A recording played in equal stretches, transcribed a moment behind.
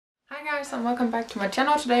guys and welcome back to my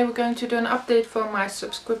channel. Today we're going to do an update for my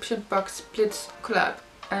subscription box Blitz collab.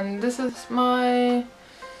 And this is my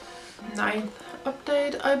 9th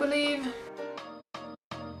update, I believe.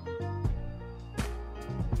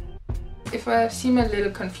 If I seem a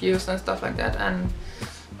little confused and stuff like that and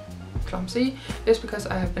clumsy, it's because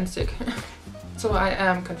I have been sick. So I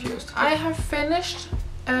am confused. I have finished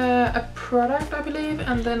a product, I believe,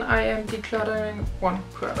 and then I am decluttering one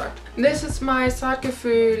product. This is my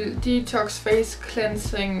Zartgefühl Detox Face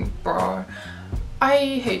Cleansing Bar. I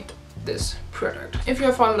hate this product. If you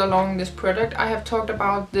have followed along this product, I have talked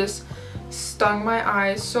about this stung my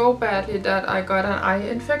eye so badly that I got an eye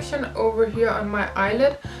infection over here on my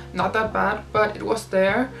eyelid. Not that bad, but it was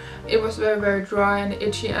there. It was very dry and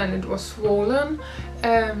itchy and it was swollen.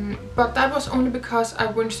 But that was only because I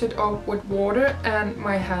rinsed it off with water and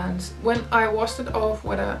my hands. When I washed it off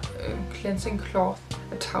with a cleansing cloth,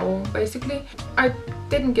 a towel basically, I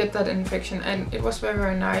didn't get that infection and it was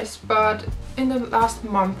very nice. But in the last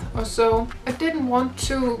month or so, I didn't want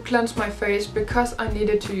to cleanse my face because I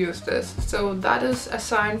needed to use this. So that is a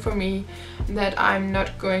sign for me that I'm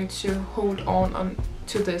not going to hold on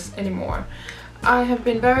to this anymore. I have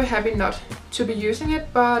been very happy not to be using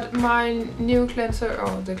it, but my new cleanser,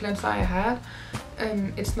 or the cleanser I had,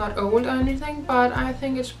 it's not old or anything, but I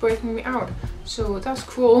think it's breaking me out. So that's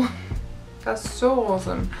cool. That's so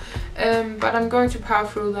awesome. But I'm going to power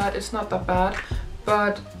through that. It's not that bad,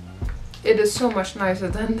 but it is so much nicer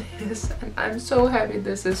than this, and I'm so happy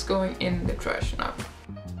this is going in the trash now.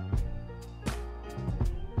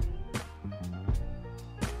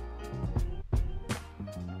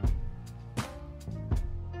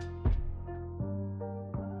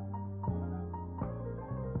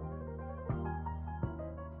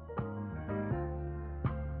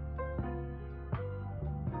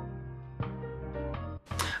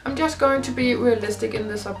 I'm just going to be realistic in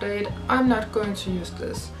this update. I'm not going to use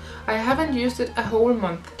this. I haven't used it a whole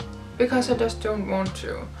month because I just don't want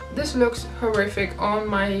to. This looks horrific on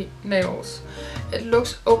my nails. It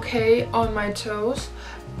looks okay on my toes,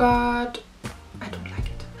 but I don't like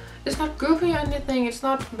it. It's not goopy or anything. It's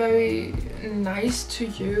not very nice to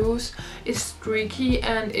use. It's streaky,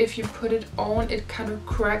 and if you put it on, it kind of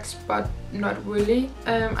cracks, but not really.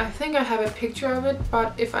 I think I have a picture of it,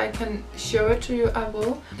 but if I can show it to you, I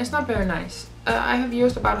will. It's not very nice. I have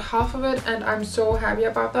used about half of it and I'm so happy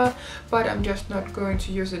about that, but I'm just not going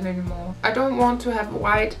to use it anymore. I don't want to have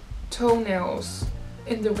white toenails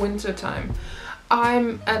in the winter time.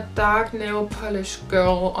 I'm a dark nail polish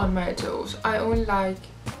girl on my toes. I only like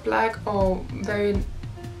black or very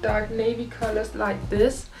dark navy colors like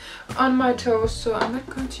this on my toes, so I'm not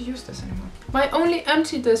going to use this anymore. My only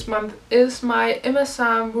empty this month is my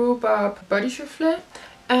MSM Rhubarb Body Souffle,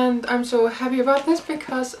 and I'm so happy about this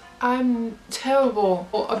because I'm terrible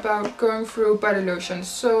about going through body lotion,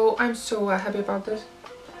 so I'm so happy about this.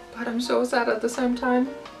 But I'm so sad at the same time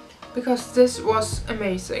because this was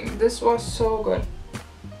amazing. This was so good,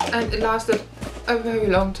 and it lasted a very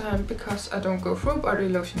long time because I don't go through body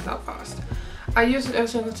lotion that fast. I use it every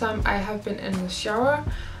single time I have been in the shower,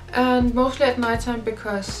 and mostly at night time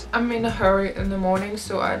because I'm in a hurry in the morning,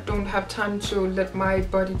 so I don't have time to let my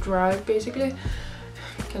body dry basically.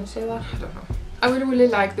 Can I say that? I don't know. I really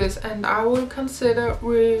like this and I will consider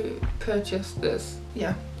repurchase this.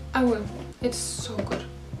 Yeah, I will. It's so good.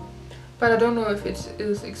 But I don't know if it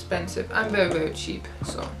is expensive. I'm very cheap,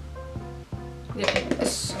 so yeah,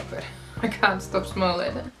 it's so good. I can't stop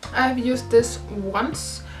smelling it. I have used this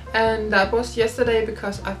once, and that was yesterday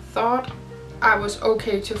because I thought I was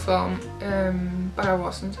okay to film, but I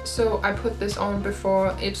wasn't. So I put this on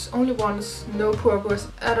before. It's only once, no progress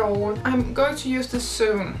at all. I'm going to use this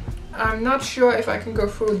soon. I'm not sure if I can go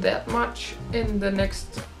through that much in the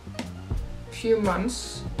next few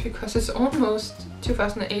months because it's almost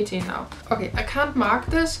 2018 now. Okay, I can't mark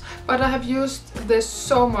this, but I have used this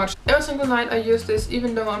so much. Every single night I use this,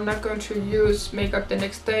 even though I'm not going to use makeup the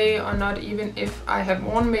next day, or not even if I have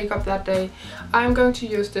worn makeup that day. I'm going to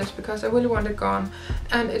use this because I really want it gone,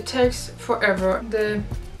 and it takes forever. The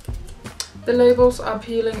labels are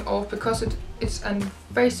peeling off because it's a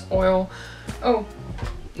face oil. Oh,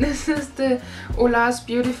 this is the Olaz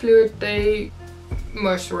Beauty Fluid Day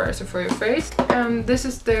moisturizer for your face, and this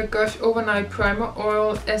is the Gush Overnight Primer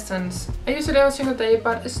Oil Essence. I use it every single day,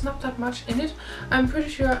 but it's not that much in it. I'm pretty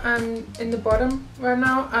sure I'm in the bottom right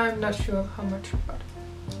now. I'm not sure how much, but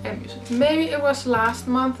I'm using it. Maybe it was last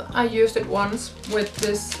month I used it once with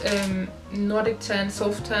this Nordic Tan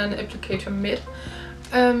Soft Tan Applicator Mid.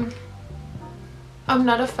 I'm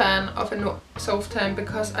not a fan of a soft tan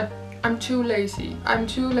because I'm too lazy. I'm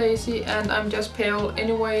too lazy and I'm just pale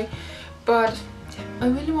anyway, but I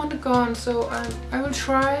really want to go on, so I will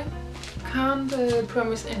try. Can't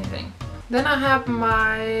promise anything. Then I have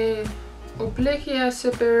my Oblepikha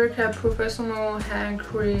Siberica Professional Hand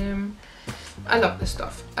Cream. I love this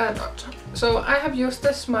stuff a lot. So I have used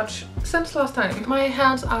this much since last time. My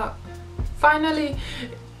hands are finally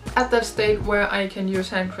at that state where I can use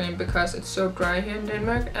hand cream because it's so dry here in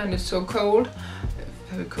Denmark and it's so cold.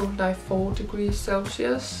 Very cold, like 4 degrees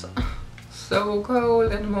Celsius. So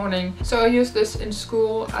cold in the morning. So I use this in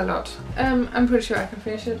school a lot. I'm pretty sure I can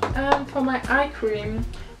finish it. And for my eye cream,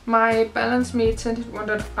 my Balance Me Tinted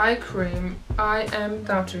Wonder Eye Cream, I am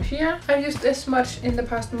down to here. I've used this much in the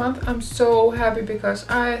past month. I'm so happy because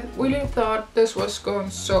I really thought this was going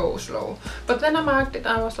so slow. But then I marked it,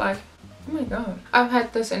 I was like, oh my god. I've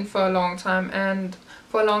had this in for a long time, and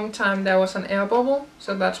for a long time there was an air bubble,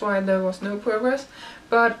 so that's why there was no progress.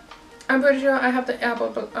 But I'm pretty sure I have the air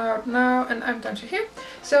bubble out now and I'm down to here.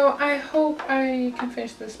 So I hope I can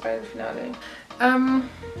finish this by the finale. Can't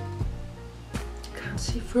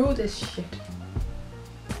see through this shit.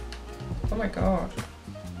 Oh my god.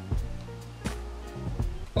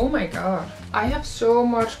 Oh my god. I have so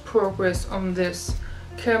much progress on this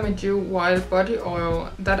Karmameju Wild Body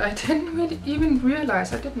Oil that I didn't really even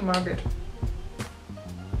realize. I didn't mark it.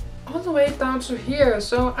 All the way down to here,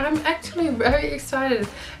 so I'm actually very excited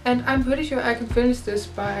and I'm pretty sure I can finish this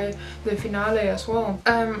by the finale as well.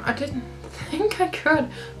 I didn't think I could,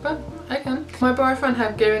 but I can. My boyfriend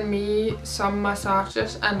have given me some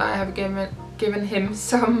massages and I have given him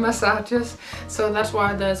some massages, so that's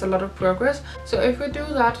why there's a lot of progress. So if we do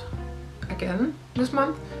that again this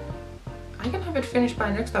month, I can have it finished by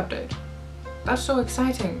next update. That's so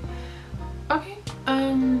exciting. Okay,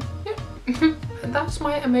 yeah. That's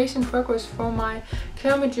my amazing progress for my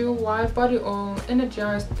Karmameju Wild Body Oil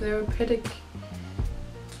Energized Therapeutic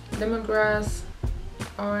Lemongrass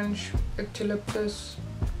Orange Eucalyptus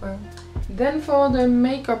Oil. Then for the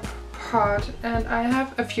makeup part, and I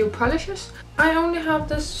have a few polishes. I only have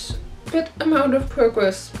this bit amount of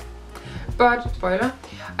progress, but spoiler,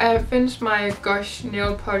 I have finished my Gosh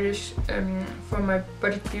nail polish for my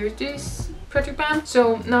Body Beauties project band.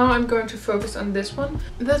 So now I'm going to focus on this one.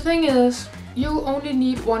 The thing is, you only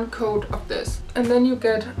need one coat of this and then you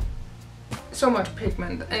get so much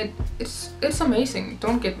pigment. And it's amazing,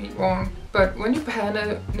 don't get me wrong, but when you pan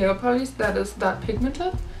a nail polish that is that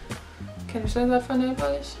pigmented, can you say that for nail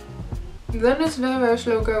polish? Then it's very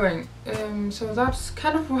slow going. So that's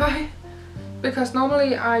kind of why, because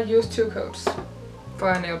normally I use 2 coats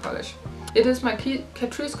for a nail polish. It is my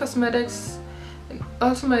Catrice Cosmetics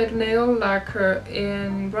Ultimate Nail Lacquer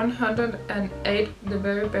in 108, the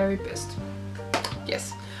very best.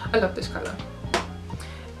 Yes, I love this color.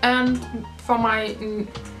 And for my,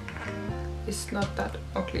 it's not that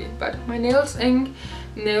ugly, but my Nails Inc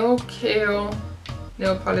Nail Care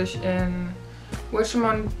nail polish in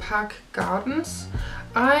Richmond Park Gardens.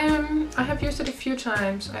 I have used it a few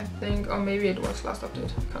times, I think, or maybe it was last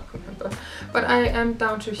update, I can't remember. But I am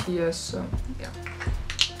down to here, so yeah.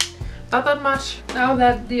 Not that much. Now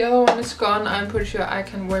that the other one is gone, I'm pretty sure I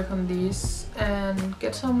can work on these and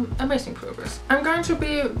get some amazing progress. I'm going to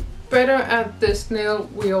be better at this nail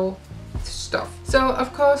wheel stuff. So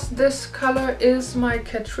of course this color is my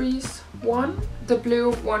Catrice one. The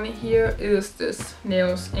blue one here is this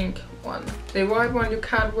Nails Inc one. The white one you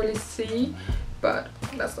can't really see, but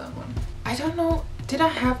that's that one. I don't know, did I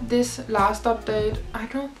have this last update? I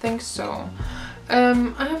don't think so.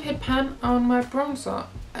 I have hit pan on my bronzer.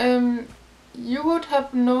 You would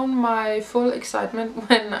have known my full excitement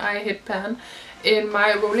when I hit pan in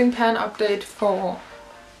my rolling pan update for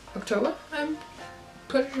October, I'm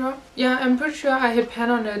pretty sure. Yeah, I'm pretty sure I hit pan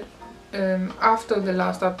on it after the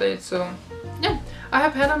last update, so yeah, I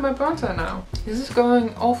have pan on my bronzer now. This is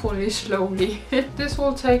going awfully slowly. This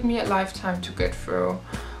will take me a lifetime to get through,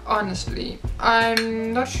 honestly.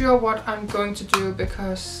 I'm not sure what I'm going to do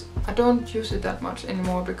because I don't use it that much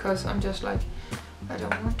anymore, because I'm just like, I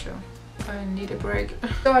don't want to. I need a break.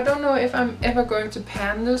 So I don't know if I'm ever going to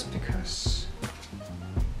pan this, because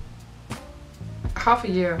half a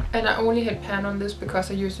year, and I only hit pan on this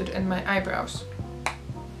because I used it in my eyebrows.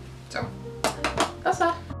 So that's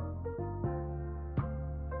that.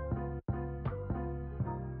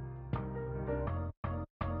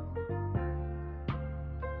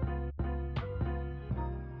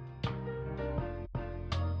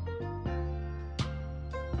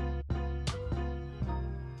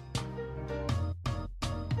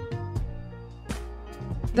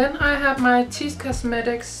 Then I have my Teeez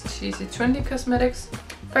Cosmetics TC20 Cosmetics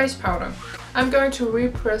face powder. I'm going to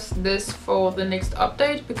repress this for the next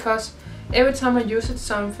update, because every time I use it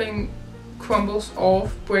something crumbles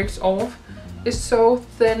off, breaks off, is so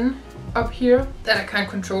thin up here that I can't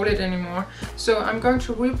control it anymore. So I'm going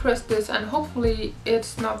to repress this, and hopefully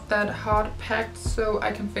it's not that hard packed, so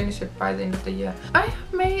I can finish it by the end of the year. I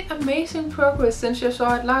have made amazing progress since you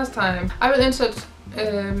saw it last time. I will insert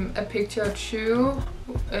a picture too,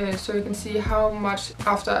 so you can see how much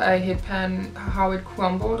after I hit pan, how it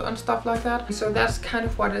crumbled and stuff like that. So that's kind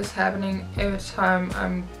of what is happening every time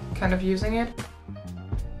I'm kind of using it.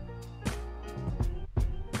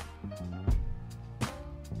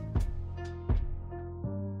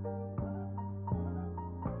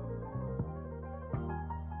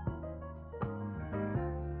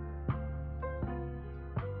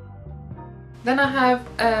 Then I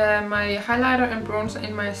have my highlighter and bronzer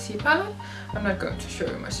in my C palette. I'm not going to show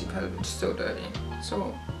you my C palette, it's so dirty,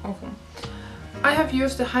 so awful. I have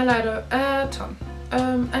used the highlighter a ton,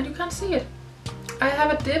 and you can't see it. I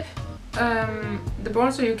have a dip. The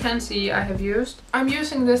bronzer you can see I have used. I'm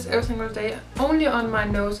using this every single day, only on my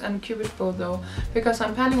nose and cupid's bow though, because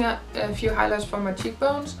I'm panning a few highlights for my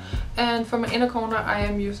cheekbones, and for my inner corner I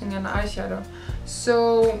am using an eyeshadow.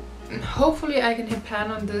 So hopefully I can hit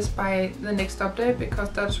pan on this by the next update, because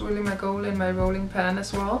that's really my goal in my rolling pan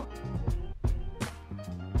as well.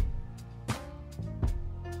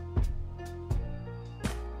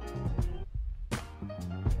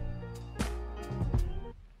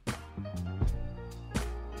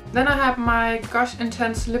 Then I have my Gush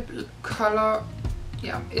Intense lip color.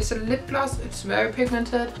 Yeah, it's a lip gloss. It's very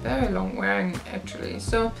pigmented, very long wearing actually.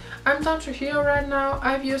 So I'm down to here right now.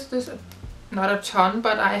 I've used this not a ton,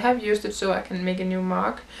 but I have used it so I can make a new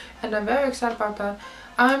mark, and I'm very excited about that.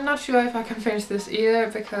 I'm not sure if I can finish this either,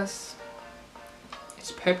 because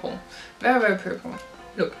it's purple. Very, very purple.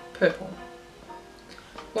 Look, purple.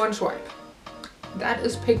 One swipe. That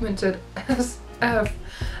is pigmented as F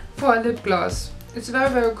for a lip gloss. It's very,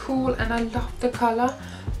 very cool, and I love the color,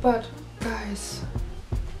 but guys,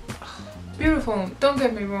 beautiful, don't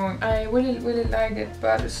get me wrong, I really, really like it,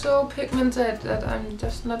 but it's so pigmented that I'm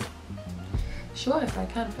just not sure if I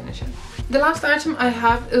can finish it. The last item I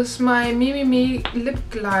have is my MeMeMe Lip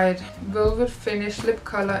Glide Velvet Finish Lip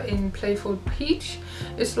Color in Playful Peach.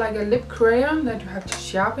 It's like a lip crayon that you have to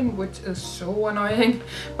sharpen, which is so annoying.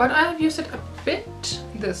 But I have used it a bit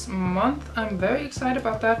this month. I'm very excited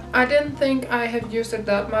about that. I didn't think I have used it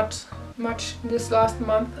that much this last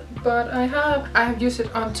month, but I have used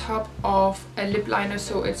it on top of a lip liner,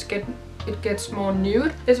 so it gets more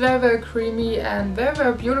nude. It's very, very creamy and very,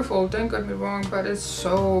 very beautiful, don't get me wrong, but it's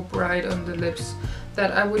so bright on the lips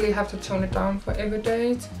that I really have to tone it down for every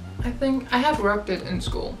day. I think I have rubbed it in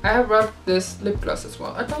school. I have rubbed this lip gloss as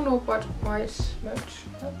well. I don't know why it's much.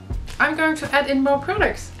 I'm going to add in more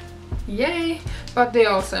products. Yay! But they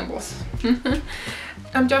are samples.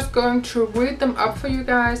 I'm just going to read them up for you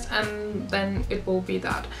guys, and then it will be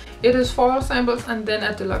that. It is 4 samples and then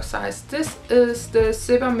a deluxe size. This is the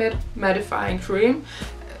Seba Med Mattifying cream,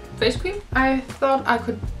 face cream. I thought I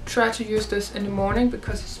could try to use this in the morning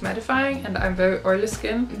because it's mattifying and I'm very oily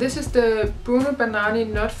skin. This is the Bruno Banani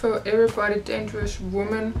Not For Everybody Dangerous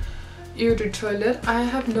Woman Eau de Toilette. I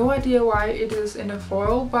have no idea why it is in a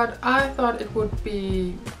foil, but I thought it would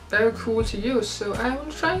be very cool to use, so I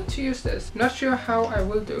will try to use this. Not sure how I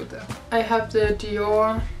will do that. I have the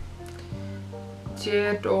Dior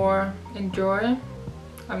J'adore Enjoy.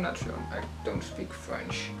 I'm not sure, I don't speak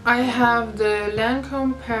French. I have the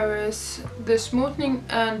Lancome Paris, the Smoothing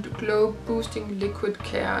and Glow Boosting Liquid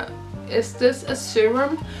Care. Is this a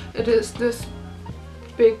serum? It is this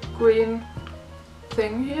big green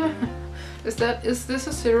thing here. Is this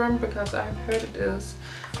a serum? Because I've heard it is.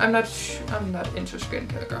 I'm not into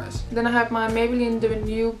skincare, guys. Then I have my Maybeline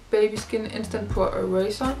Baby Skin Instant Pore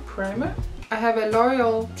Eraser Primer. I have a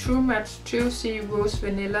Loreal True Match Juicy Rose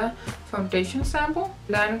Vanilla Foundation Sample.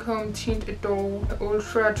 Lancome Teint Idole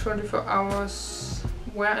Ultra 24 Hours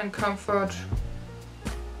Wear and Comfort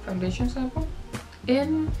Foundation Sample.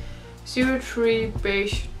 In 03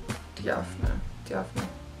 Beige Diaphane.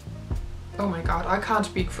 Oh my god, I can't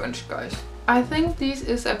speak French, guys. I think this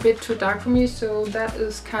is a bit too dark for me, so that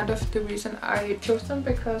is kind of the reason I chose them,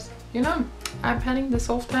 because, you know, I'm panning the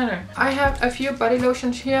soft tanner. I have a few body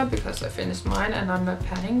lotions here because I finished mine and I'm not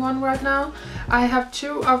panning one right now. I have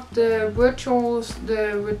 2 of the Rituals,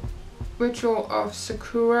 the Ritual of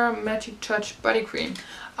Sakura Magic Touch Body Cream.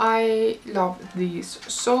 I love these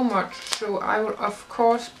so much, so I will of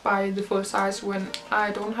course buy the full size when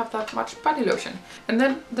I don't have that much body lotion. And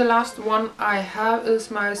then the last one I have is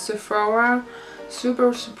my Sephora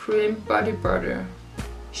Super Supreme Body Butter.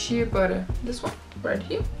 Sheer Butter. This one right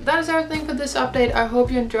here. That is everything for this update. I hope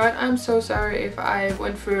you enjoyed. I'm so sorry if I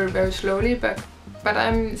went through it very slowly, but but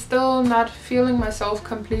I'm still not feeling myself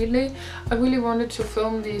completely. I really wanted to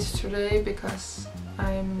film these today because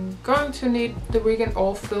I'm going to need the weekend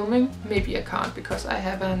off filming. Maybe I can't because I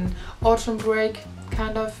have an autumn break,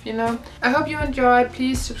 kind of, you know. I hope you enjoyed.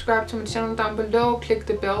 Please subscribe to my channel down below, click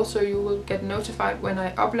the bell so you will get notified when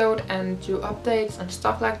I upload and do updates and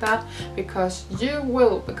stuff like that, because you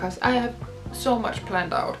will, because I have so much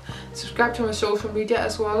planned out. Subscribe to my social media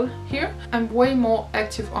as well. Here I'm way more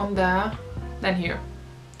active on there than here,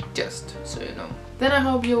 just so you know. Then I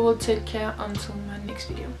hope you will take care until my next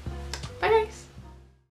video.